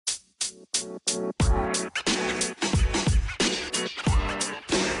All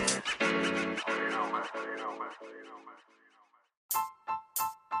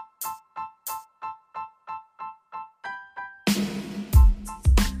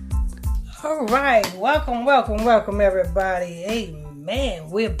right, welcome everybody. Amen.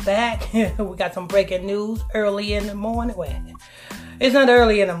 We're back. We got some breaking news early in the morning. Well, it's not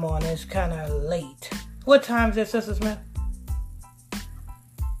early in the morning. It's kind of late. What time is it, Sister Smith?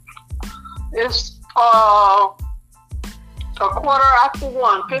 It's a quarter after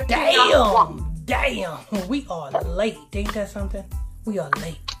 1. 15 after 1. Damn. We are late. Ain't that something? We are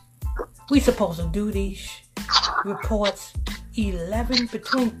late. We supposed to do these reports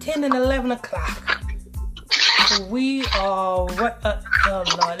between 10 and 11 o'clock. We are, oh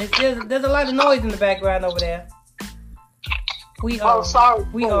Lord, there's a lot of noise in the background over there. We are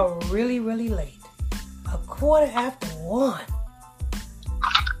really, really late. A quarter after 1.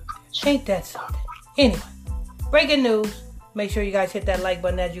 Ain't that something? Anyway, breaking news. Make sure you guys hit that like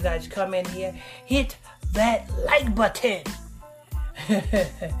button as you guys come in here. Hit that like button.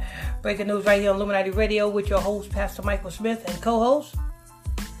 Breaking news right here on Illuminati Radio with your host, Pastor Michael Smith, and co-host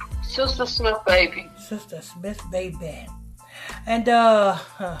Sister Smith, baby. Sister Smith, baby. And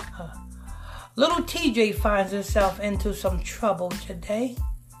little TJ finds himself into some trouble today.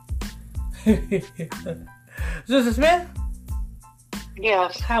 Sister Smith?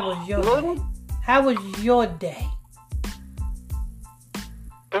 Yes. How was your day?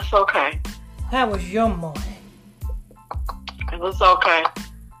 It's okay. How was your morning? It was okay.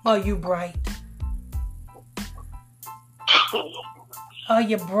 Are you bright? Are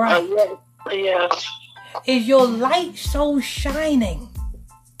you bright? Yes. Is your light so shining?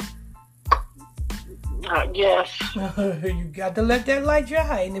 Yes. You got to let that light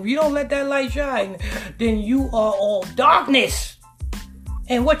shine. If you don't let that light shine, then you are all darkness.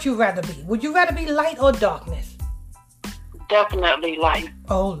 And what you rather be? Would you rather be light or darkness? Definitely light.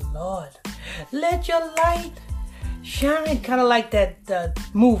 Oh, Lord. Let your light shine. Kind of like that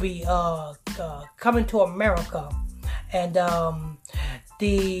movie, Coming to America. And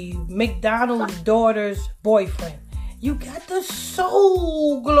the McDonald's daughter's boyfriend. You got the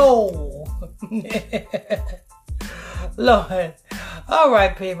soul glow. Lord. All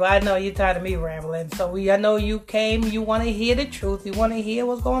right, people. I know you're tired of me rambling. So I know you came. You want to hear the truth. You want to hear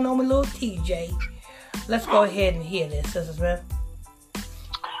what's going on with little TJ. Let's go ahead and hear this, Sister Smith.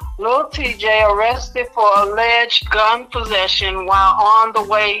 lil-tjay arrested for alleged gun possession while on the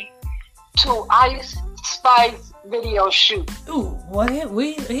way to Ice Spice video shoot. Ooh, what?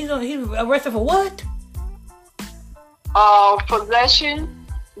 He's arrested for what? Gun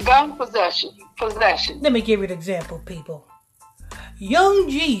possession. Let me give you an example, people. Young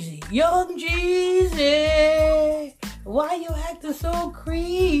Jeezy, why you acting so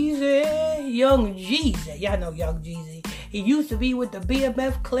crazy? Young Jeezy, y'all know Young Jeezy. He used to be with the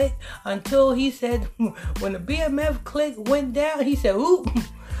BMF clique until he said, when the BMF clique went down, he said, ooh,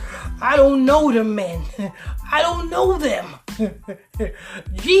 I don't know them men. I don't know them.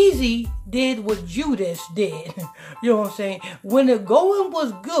 Jeezy did what Judas did. You know what I'm saying? When the going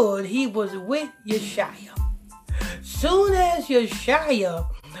was good, he was with Yeshaya. Soon as Yeshaya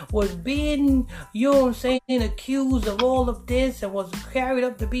was being, you know what I'm saying, accused of all of this and was carried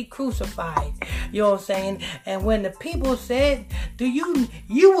up to be crucified. You know what I'm saying? And when the people said, you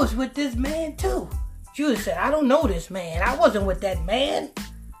was with this man too. Judas said, I don't know this man. I wasn't with that man.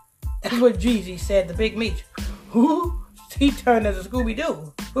 That's what Jeezy said, the big meat. Who? He turned as a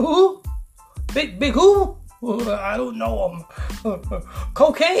Scooby-Doo. Who? Big who? I don't know him.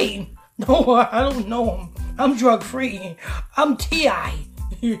 Cocaine. No, I don't know him. I'm drug-free. I'm T.I.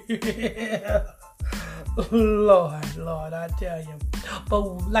 Lord, I tell you. But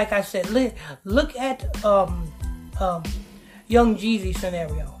like I said, look at Young Jeezy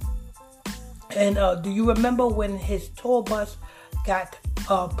scenario. And do you remember when his tour bus got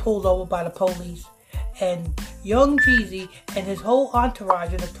pulled over by the police? And Young Jeezy and his whole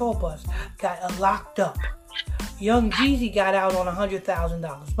entourage in the tour bus got locked up. Young Jeezy got out on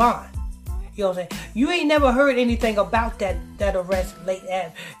 $100,000 bond. You know what I'm saying? You ain't never heard anything about that arrest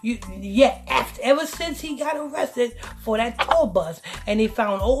ever since he got arrested for that tour bus and they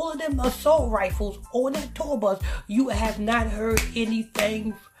found all of them assault rifles on that tour bus, you have not heard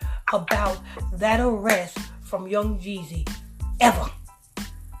anything about that arrest from Young Jeezy ever.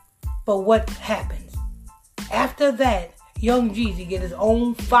 But what happens? After that, Young Jeezy get his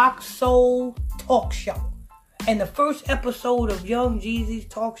own Fox Soul talk show. And the first episode of Young Jeezy's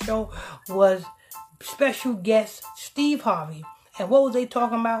talk show was special guest Steve Harvey. And what was they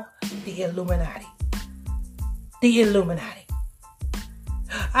talking about? The Illuminati. The Illuminati.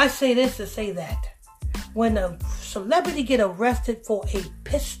 I say this to say that. When a celebrity get arrested for a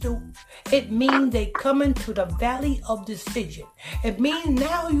pistol, it means they coming to the valley of decision. It means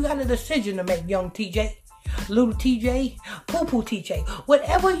now you got a decision to make, young TJ. Little TJ, Poo-Poo TJ.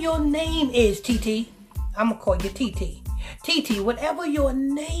 Whatever your name is, TT. I'm going to call you TT. TT, whatever your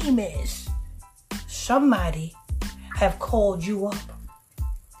name is, somebody have called you up.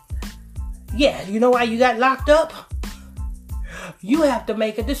 Yeah, you know why you got locked up? You have to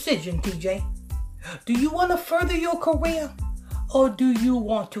make a decision, TJ. Do you want to further your career, or do you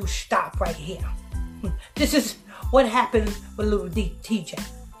want to stop right here? This is what happens with little TJ.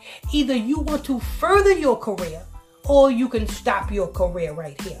 Either you want to further your career, or you can stop your career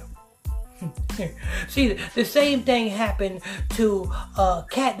right here. See, the same thing happened to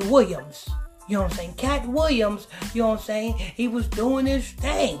Cat Williams. You know what I'm saying? Cat Williams, you know what I'm saying? He was doing his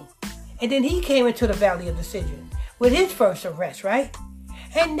thing. And then he came into the valley of decision with his first arrest, right?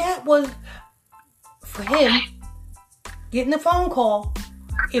 And that was for him getting a phone call.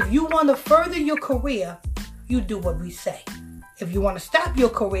 If you want to further your career, you do what we say. If you want to stop your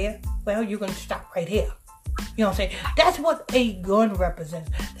career, well, you're going to stop right here. You know what I'm saying? That's what a gun represents.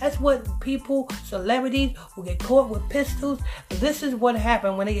 That's what people, celebrities who get caught with pistols. This is what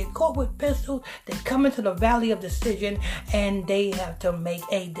happened when they get caught with pistols. They come into the valley of decision and they have to make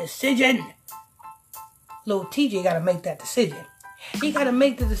a decision. Little TJ got to make that decision. He got to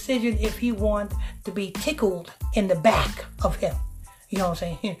make the decision if he wants to be tickled in the back of him. You know what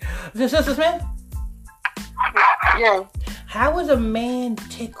I'm saying? Is this Sister Smith? Yeah. How is a man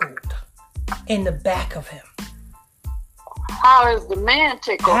tickled in the back of him? How is the man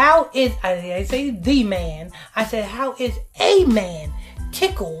tickled? How is, I didn't say the man, I said how is a man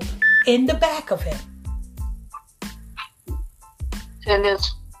tickled in the back of him? In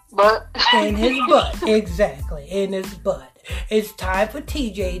his butt. In his butt, exactly, in his butt. It's time for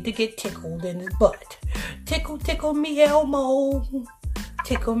TJ to get tickled in his butt. Tickle, tickle me Elmo.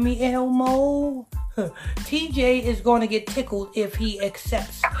 Tickle me Elmo. TJ is going to get tickled if he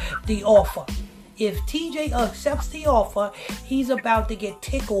accepts the offer. If TJ accepts the offer, he's about to get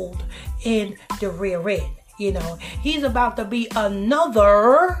tickled in the rear end. You know, he's about to be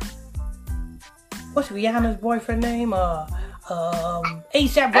another, what's Rihanna's boyfriend name?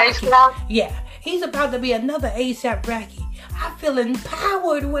 A$AP Rocky. Yeah, he's about to be another A$AP Rocky. I feel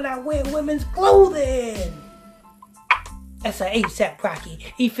empowered when I wear women's clothing. That's an A$AP Rocky.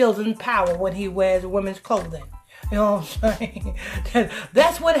 He feels empowered when he wears women's clothing. You know what I'm saying?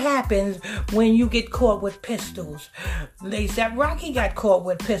 That's what happens when you get caught with pistols. A$AP Rocky got caught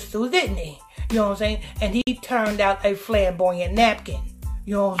with pistols, didn't he? You know what I'm saying? And he turned out a flamboyant napkin.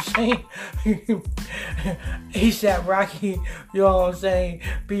 You know what I'm saying? A$AP Rocky, you know what I'm saying,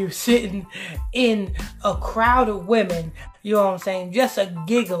 be sitting in a crowd of women, you know what I'm saying, just a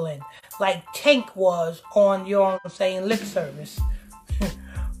giggling like Tank was on, you know what I'm saying, lip service.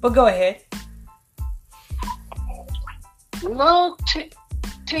 But go ahead. Lil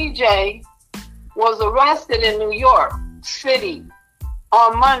TJ was arrested in New York City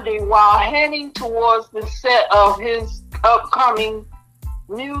on Monday while heading towards the set of his upcoming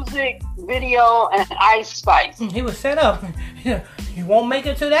music video and Ice Spice. He was set up. He won't make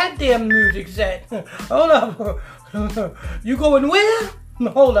it to that damn music set. Hold up. You going where?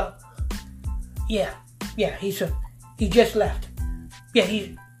 Hold up. Yeah, he just left. Yeah,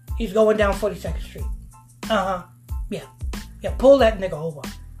 he's going down 42nd Street. Yeah, pull that nigga over.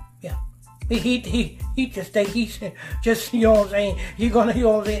 Yeah. He just think he's just, you know what I'm saying, he gonna, you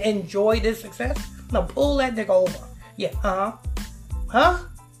know what I'm saying, enjoy this success? No, pull that nigga over. Yeah, Huh?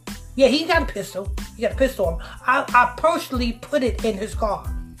 Yeah, he got a pistol. He got a pistol on him. I personally put it in his car.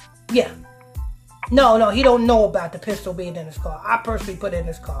 Yeah. No, he don't know about the pistol being in his car. I personally put it in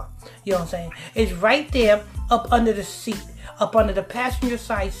his car. You know what I'm saying? It's right there up under the seat, up under the passenger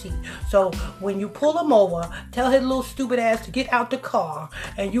side seat. So when you pull him over, tell his little stupid ass to get out the car,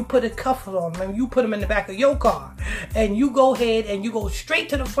 and you put a cuff on him, and you put him in the back of your car, and you go ahead and you go straight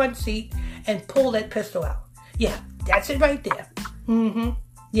to the front seat and pull that pistol out. Yeah, that's it right there.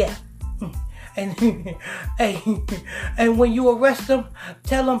 Yeah. And hey, and when you arrest him,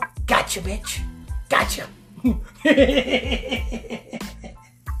 tell him, gotcha, bitch. Gotcha.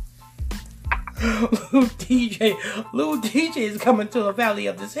 Little TJ is coming to the valley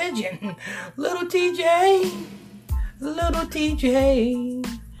of decision. Little TJ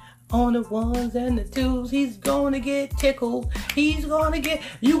on the ones and the twos, he's gonna get tickled.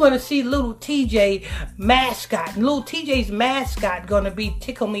 You're gonna see little TJ mascot. Little TJ's mascot gonna be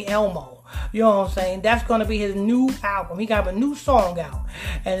Tickle Me Elmo. You know what I'm saying? That's going to be his new album. He got a new song out.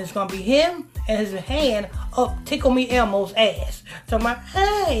 And it's going to be him and his hand up Tickle Me Elmo's ass. So I'm like,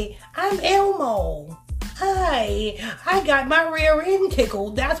 hey, I'm Elmo. Hey, I got my rear end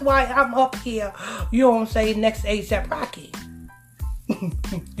tickled. That's why I'm up here, you know what I'm saying, next to A$AP Rocky.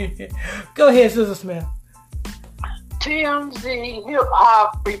 Go ahead, Sister Smith. TMZ Hip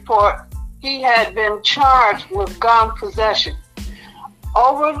Hop report he had been charged with gun possession.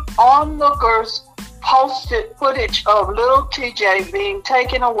 Onlookers posted footage of lil-Tjay being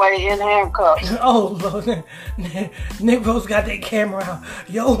taken away in handcuffs. Oh, Lord. Nick Rose got that camera out.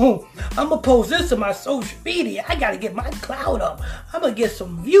 Yo, I'm going to post this to my social media. I got to get my clout up. I'm going to get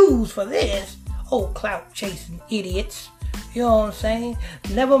some views for this. Oh, clout chasing idiots. You know what I'm saying?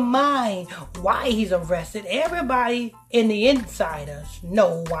 Never mind why he's arrested. Everybody in the insiders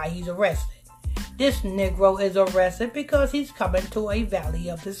know why he's arrested. This Negro is arrested because he's coming to a valley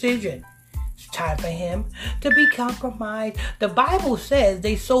of decision. It's time for him to be compromised. The Bible says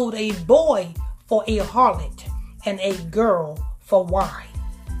they sold a boy for a harlot and a girl for wine.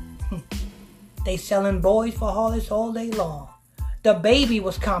 They selling boys for harlots all day long. The baby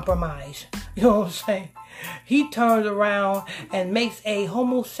was compromised. You know what I'm saying? He turns around and makes a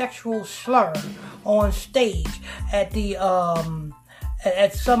homosexual slur on stage at the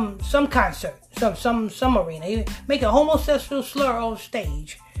at some concert, some arena. He make a homosexual slur on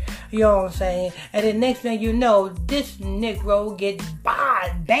stage. You know what I'm saying? And the next thing you know, this Negro gets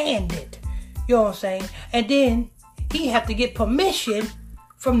banded. You know what I'm saying? And then he have to get permission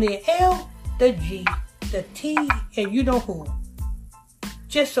from the L, the G, the T, and you know who,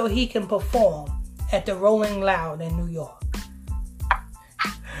 just so he can perform at the Rolling Loud in New York.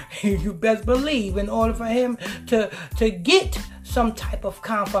 You best believe in order for him to get some type of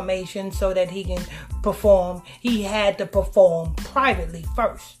confirmation so that he can perform, he had to perform privately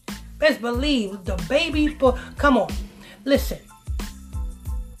first. Best believe the baby, come on, listen.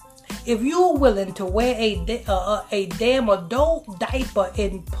 If you're willing to wear a damn adult diaper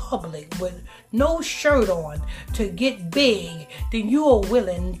in public with no shirt on to get big, then you are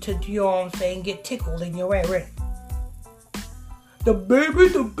willing to, you know what I'm saying, get tickled in your area. The baby,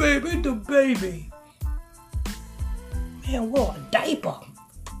 the baby, the baby. Man, what a diaper.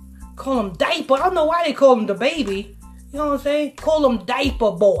 Call him diaper. I don't know why they call him the baby. You know what I'm saying? Call him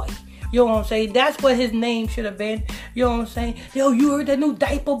diaper boy. You know what I'm saying? That's what his name should have been. You know what I'm saying? Yo, you heard that new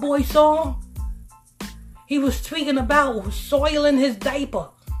Diaper Boy song? He was speaking about soiling his diaper.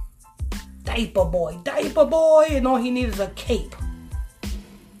 Diaper boy, and all he needs is a cape.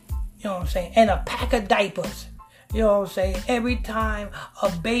 You know what I'm saying? And a pack of diapers. You know what I'm saying? Every time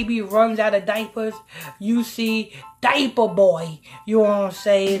a baby runs out of diapers, you see Diaper Boy, you know what I'm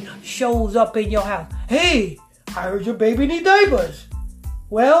saying, shows up in your house. Hey, I heard your baby need diapers.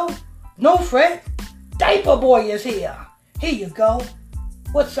 Well, no fret. Diaper Boy is here. Here you go.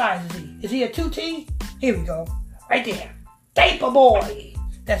 What size is he? Is he a 2T? Here we go. Right there. Diaper Boy.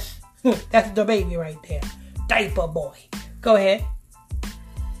 That's the baby right there. Diaper Boy. Go ahead.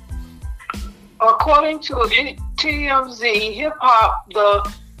 According to TMZ Hip Hop,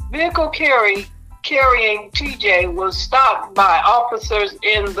 the vehicle carrying TJ was stopped by officers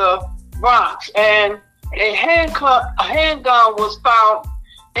in the Bronx, and a handgun was found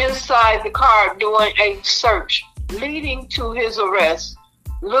inside the car during a search, leading to his arrest.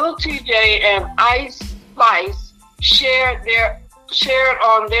 lil-Tjay and Ice Spice shared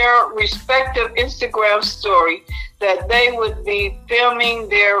on their respective Instagram story that they would be filming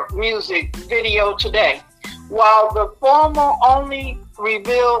their music video today. While the former only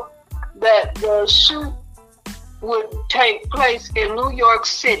revealed that the shoot would take place in New York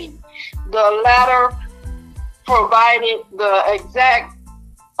City, the latter provided the exact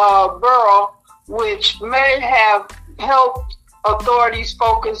borough, which may have helped authorities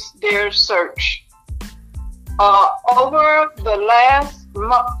focus their search. Over the last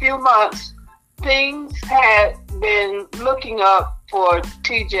few months, things had been looking up for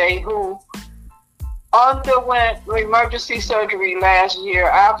TJ, who underwent emergency surgery last year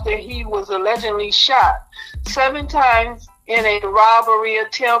after he was allegedly shot 7 times in a robbery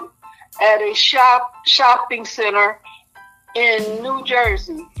attempt at a shopping center in New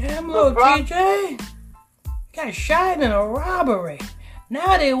Jersey. Damn, little TJ, got shot in a robbery.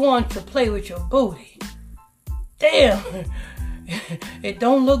 Now they want to play with your booty. Damn, it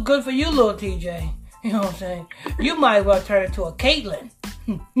don't look good for you, little TJ. You know what I'm saying? You might as well turn into a Caitlyn.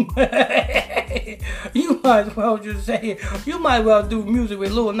 You might as well just say, you might as well do music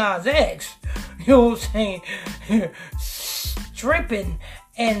with Lil Nas X. You know what I'm saying? Stripping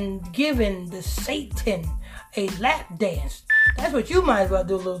and giving the Satan a lap dance. That's what you might as well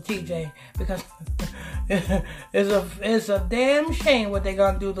do, little TJ, because it's a damn shame what they're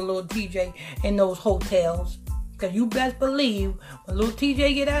gonna do to little TJ in those hotels. Because you best believe when little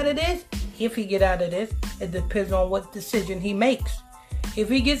TJ get out of this, if he get out of this, it depends on what decision he makes. If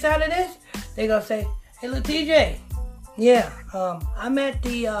he gets out of this, they gonna say, hey, little TJ, yeah, I'm at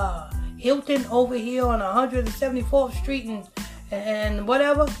the Hilton over here on 174th Street and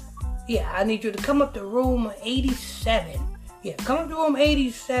whatever. Yeah, I need you to come up to room 87. Yeah, come up to room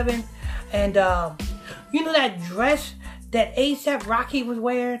 87 and you know that dress that A$AP Rocky was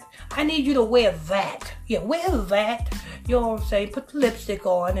wearing? I need you to wear that. Yeah, wear that. You know what I'm saying? Put the lipstick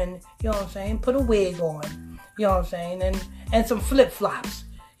on and, you know what I'm saying? Put a wig on. You know what I'm saying? And some flip-flops.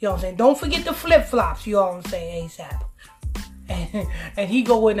 You know what I'm saying? Don't forget the flip-flops. You know what I'm saying? A$AP. And he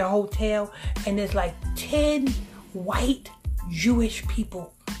go in a hotel and there's like 10 white Jewish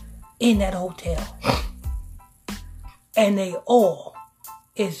people in that hotel. And they all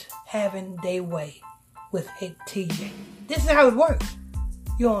is having their way with TJ. This is how it works.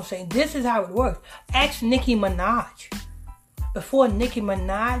 You know what I'm saying? This is how it works. Ask Nicki Minaj. Before Nicki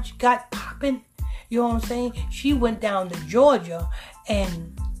Minaj got popping, you know what I'm saying? She went down to Georgia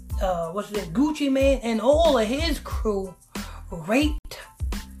and Gucci Mane and all of his crew raped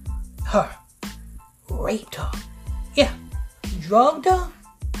her. Yeah. Drugged her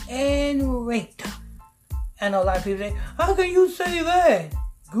and raped her. I know a lot of people say, how can you say that?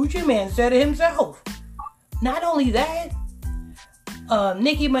 Gucci Mane said it himself. Not only that,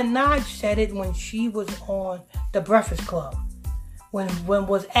 Nicki Minaj said it when she was on The Breakfast Club. When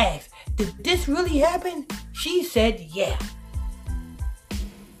was asked, did this really happen? She said, yeah.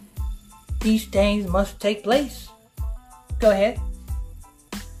 These things must take place. Go ahead.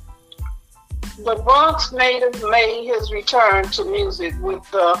 The Bronx native made his return to music with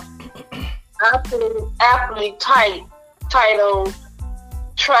the aptly titled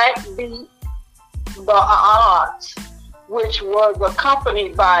track Beat the Odds, which was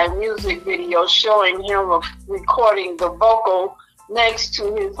accompanied by a music video showing him recording the vocal next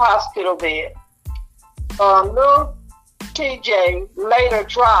to his hospital bed. lil-tjay later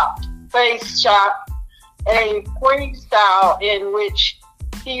dropped Face Shot, a freestyle in which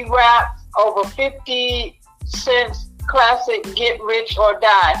he raps over 50 Cent's classic Get Rich or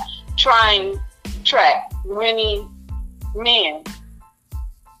Die trying track, Many Men.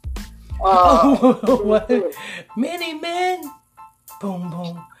 What? Many men, boom,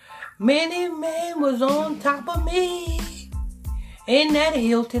 boom. Many men was on top of me in that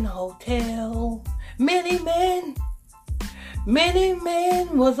Hilton hotel. Many men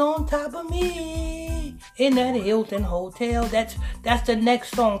was on top of me in that Hilton hotel. That's the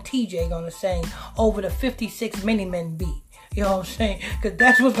next song TJ gonna sing over the 56 Many Men beat. You know what I'm saying? Because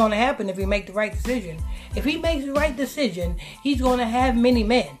that's what's going to happen if he make the right decision. If he makes the right decision, he's going to have many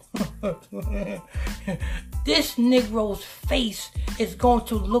men. This Negro's face is going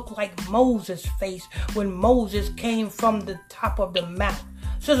to look like Moses' face when Moses came from the top of the mount.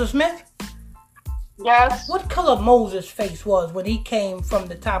 Sister Smith? Yes? What color Moses' face was when he came from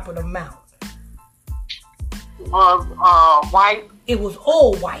the top of the mount? White. It was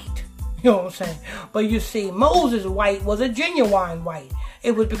all white. You know what I'm saying? But you see, Moses' white was a genuine white.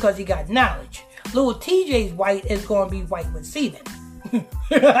 It was because he got knowledge. Little TJ's white is going to be white with semen.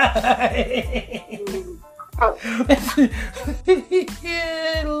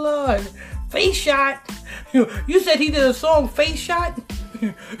 Yeah, Lord. Face Shot. You said he did a song, Face Shot?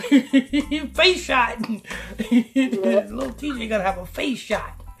 Face Shot. Yeah. Little TJ gonna have a face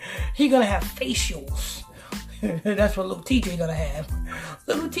shot. He gonna have facials. That's what little TJ gonna have.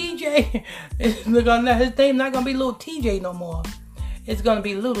 Little TJ, his name not gonna be little TJ no more. It's gonna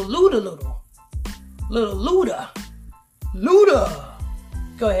be little Luda.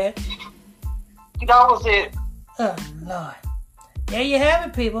 Go ahead. That was it. Oh Lord. There you have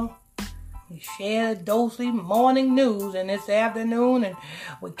it, people. We share the dosely morning news and this afternoon, and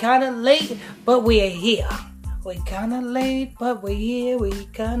we're kind of late, but we're here. We kind of late, but we're here. We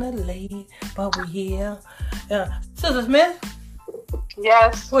kind of late, but we're here. Sister Smith?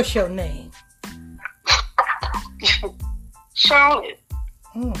 Yes? What's your name? Charlotte.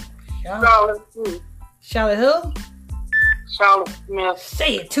 Charlotte. Charlotte. Charlotte who? Charlotte Smith.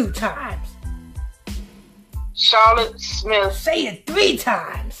 Say it 2 times. Charlotte Smith. Say it 3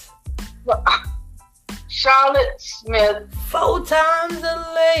 times. Charlotte Smith. 4 times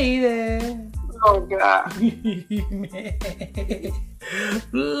a lady. Oh, God.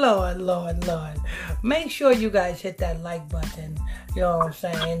 Lord. Make sure you guys hit that like button. You know what I'm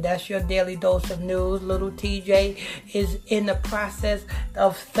saying? That's your daily dose of news. Little TJ is in the process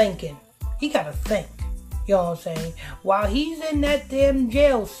of thinking. He got to think. You know what I'm saying? While he's in that damn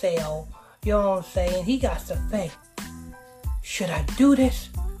jail cell, you know what I'm saying, he got to think, should I do this?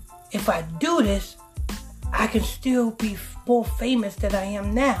 If I do this, I can still be more famous than I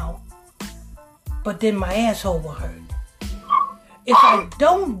am now, but then my asshole will hurt. If I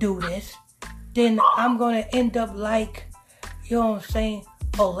don't do this, then I'm going to end up like, you know what I'm saying,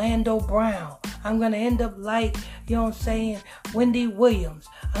 Orlando Brown. I'm going to end up like, you know what I'm saying, Wendy Williams.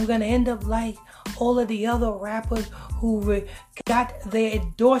 I'm going to end up like all of the other rappers who got their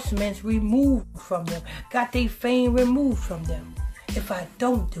endorsements removed from them, got their fame removed from them. If I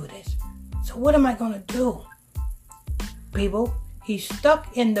don't do this. So what am I going to do? People, he's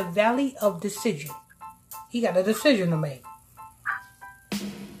stuck in the valley of decision. He got a decision to make.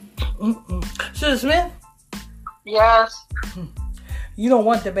 Sister Smith? Yes. You don't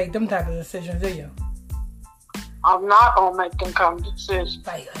want to make them type of decisions, do you? I'm not going to make them kind of decisions.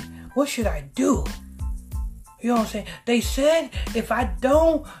 Like, what should I do? You know what I'm saying? They said if I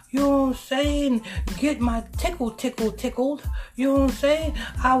don't, you know what I'm saying, get my tickled, you know what I'm saying,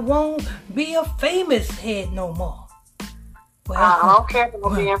 I won't be a famous head no more. Well, I don't care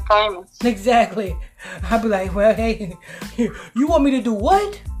about being famous. Exactly. I'll be like, well, hey, you want me to do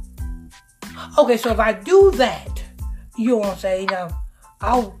what? Okay, so if I do that, you know what I'm saying, now,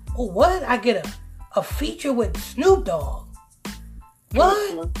 what? I get a feature with Snoop Dogg.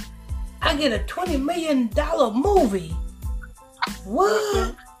 What? Mm-hmm. I get a $20 million movie.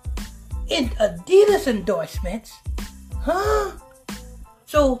 What? In Adidas endorsements? Huh?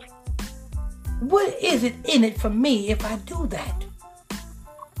 So, what is it in it for me if I do that?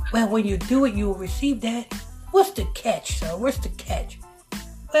 Well, when you do it, you'll receive that. What's the catch, sir? What's the catch?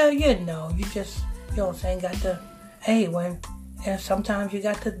 Well, you know, you just, you know what I'm saying, got to, and sometimes you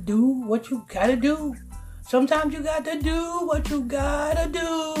got to do what you got to do. Sometimes you got to do what you got to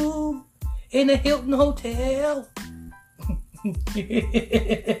do in a Hilton hotel.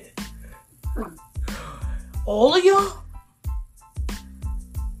 All of y'all?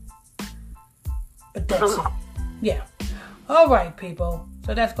 But that's it. Yeah. All right, people.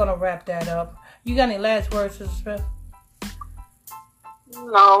 So that's going to wrap that up. You got any last words, Sister Smith?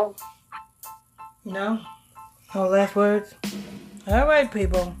 No. No? No last words? All right,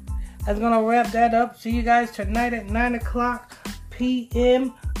 people. That's going to wrap that up. See you guys tonight at 9 o'clock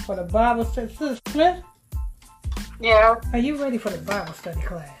p.m. for the Bible study. Sister Smith? Yeah. Are you ready for the Bible study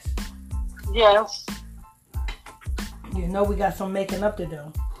class? Yes. You know we got some making up to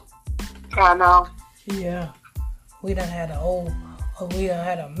do. I know. Yeah. We done had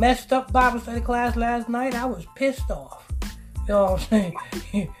a messed up Bible study class last night. I was pissed off. You know what I'm saying?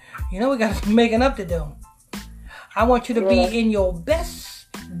 You know we got some making up to do. I want you to be in your best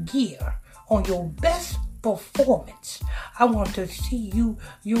gear, on your best performance. I want to see you,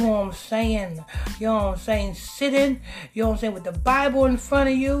 you know what I'm saying, sitting, you know what I'm saying, with the Bible in front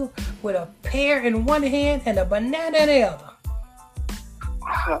of you, with a pear in one hand and a banana in the other.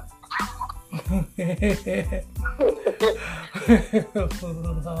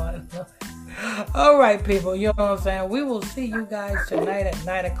 Lord. All right, people, you know what I'm saying? We will see you guys tonight at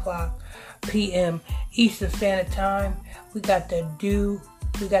 9 o'clock p.m. Eastern Standard Time. We got to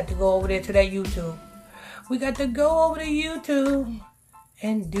go over there to that YouTube. We got to go over to YouTube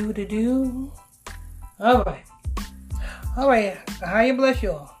and do. All right. How you bless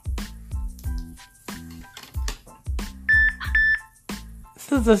y'all.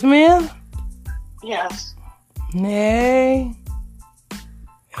 Sister Smith? Yes. Hey.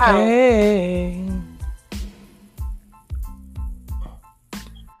 Hey.